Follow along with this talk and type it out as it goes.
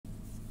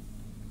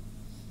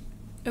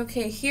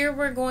Okay, here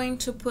we're going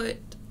to put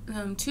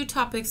two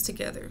topics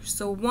together.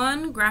 So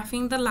one,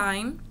 graphing the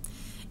line,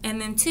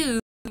 and then two,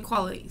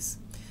 inequalities.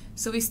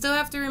 So we still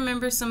have to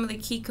remember some of the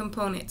key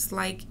components,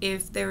 like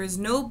if there is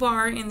no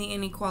bar in the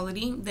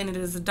inequality, then it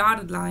is a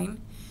dotted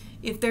line.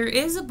 If there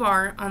is a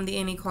bar on the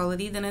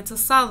inequality, then it's a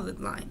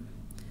solid line.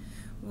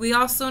 We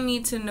also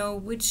need to know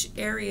which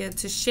area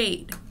to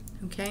shade,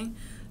 okay?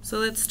 So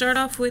let's start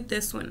off with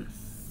this one.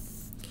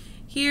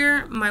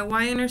 Here, my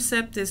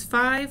y-intercept is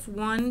 5,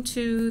 1,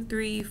 2,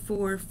 3,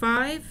 4,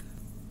 5.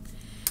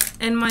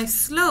 And my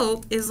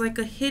slope is like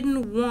a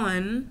hidden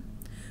 1,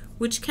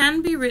 which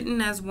can be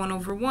written as 1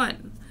 over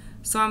 1.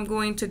 So I'm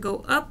going to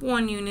go up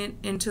 1 unit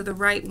and to the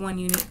right 1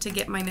 unit to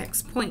get my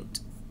next point.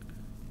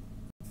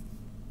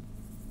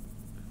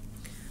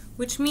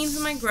 Which means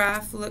my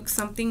graph looks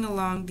something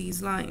along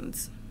these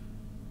lines.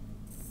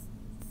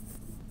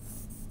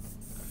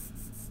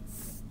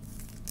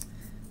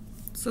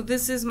 So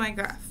this is my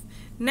graph.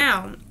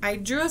 Now, I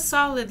drew a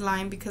solid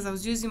line because I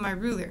was using my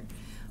ruler,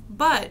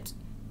 but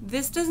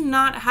this does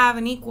not have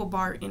an equal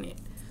bar in it.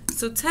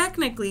 So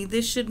technically,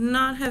 this should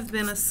not have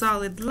been a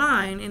solid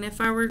line, and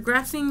if I were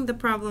graphing the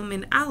problem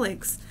in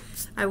Alex,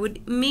 I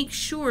would make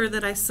sure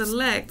that I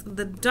select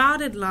the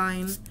dotted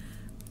line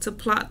to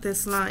plot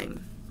this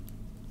line.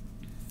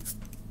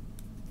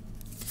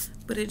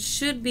 But it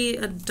should be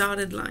a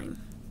dotted line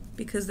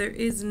because there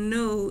is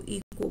no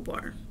equal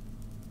bar.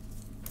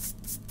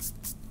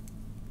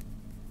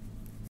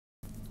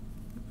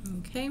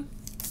 Okay.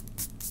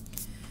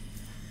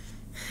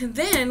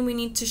 Then we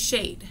need to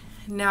shade.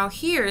 Now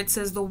here it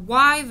says the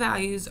y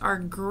values are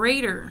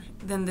greater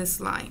than this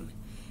line.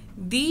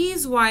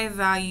 These y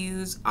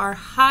values are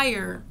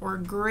higher or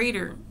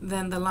greater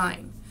than the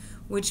line,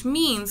 which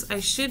means I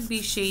should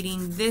be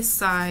shading this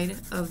side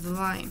of the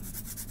line.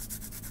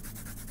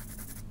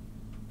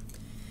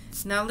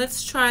 Now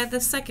let's try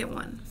the second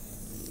one.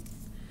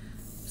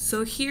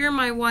 So here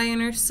my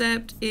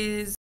y-intercept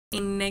is a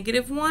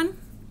 -1.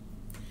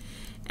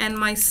 And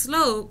my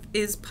slope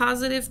is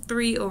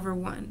 +3 over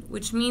 1,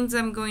 which means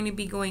I'm going to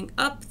be going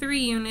up 3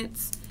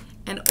 units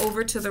and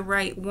over to the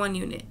right 1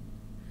 unit.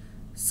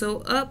 So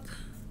up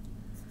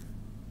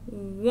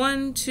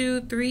 1,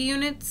 2, 3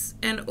 units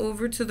and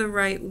over to the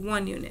right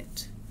 1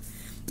 unit.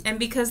 And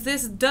because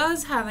this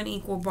does have an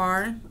equal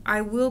bar,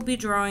 I will be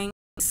drawing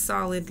a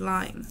solid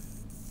line.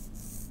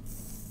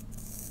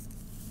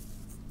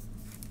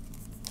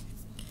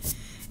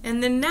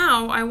 And then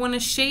now I want to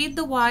shade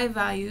the y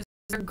values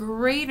are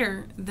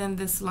greater than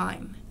this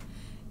line.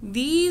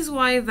 These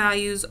y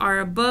values are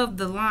above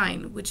the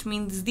line, which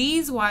means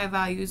these y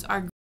values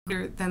are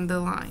greater than the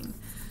line.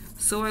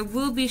 So I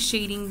will be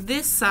shading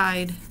this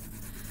side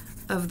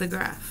of the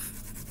graph.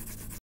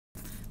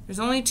 There's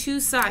only two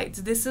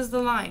sides. This is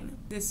the line.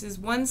 This is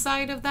one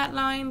side of that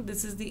line.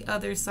 This is the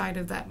other side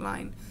of that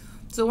line.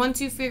 So once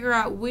you figure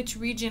out which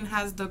region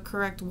has the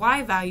correct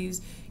y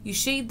values, you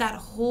shade that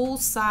whole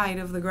side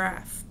of the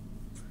graph.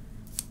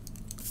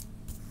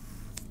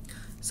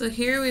 So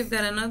here we've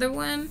got another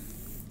one,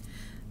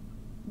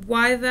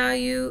 y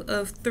value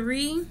of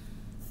 3.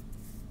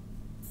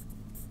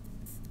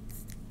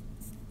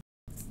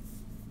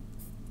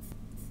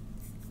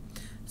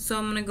 So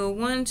I'm going to go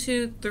 1,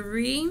 2,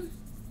 3,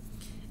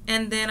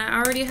 and then I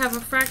already have a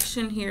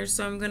fraction here,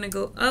 so I'm going to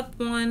go up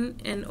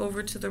 1 and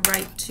over to the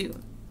right 2.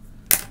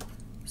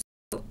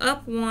 So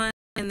up 1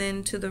 and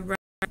then to the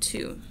right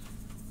 2.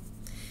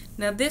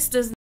 Now this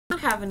does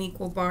not have an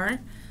equal bar,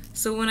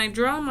 so when I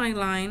draw my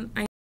line,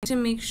 I to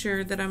make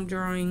sure that I'm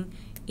drawing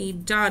a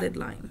dotted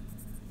line.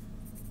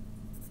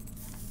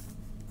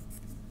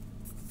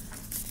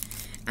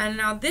 And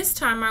now this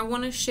time I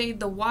want to shade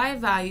the y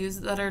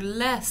values that are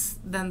less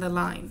than the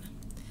line.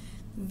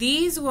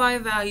 These y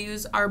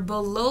values are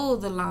below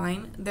the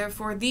line,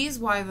 therefore these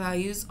y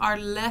values are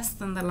less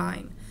than the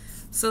line.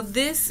 So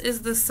this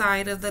is the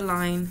side of the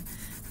line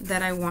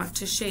that I want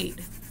to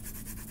shade.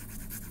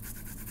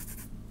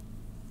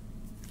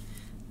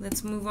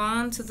 Let's move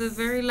on to the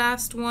very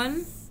last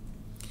one.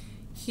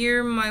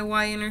 Here my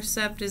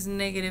y-intercept is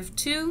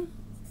 -2.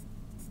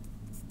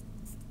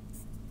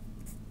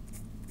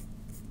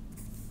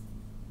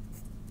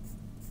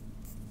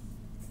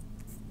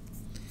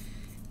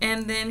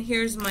 And then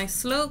here's my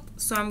slope,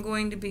 so I'm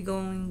going to be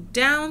going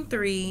down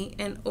 3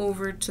 and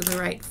over to the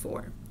right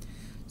 4.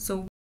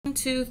 So 1,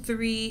 2,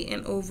 3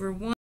 and over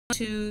 1,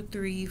 2,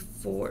 3,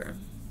 4.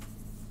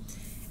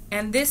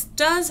 And this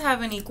does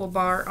have an equal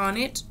bar on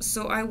it,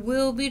 so I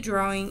will be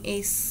drawing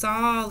a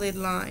solid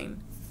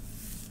line.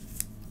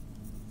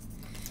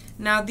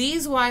 Now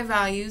these y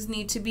values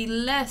need to be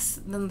less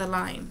than the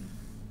line.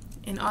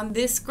 And on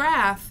this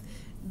graph,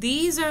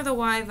 these are the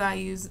y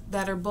values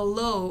that are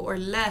below or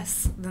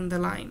less than the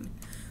line,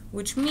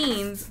 which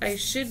means I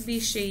should be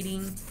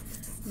shading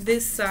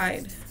this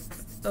side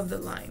of the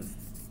line.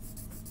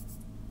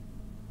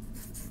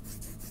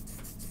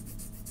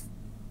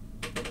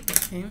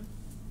 Okay.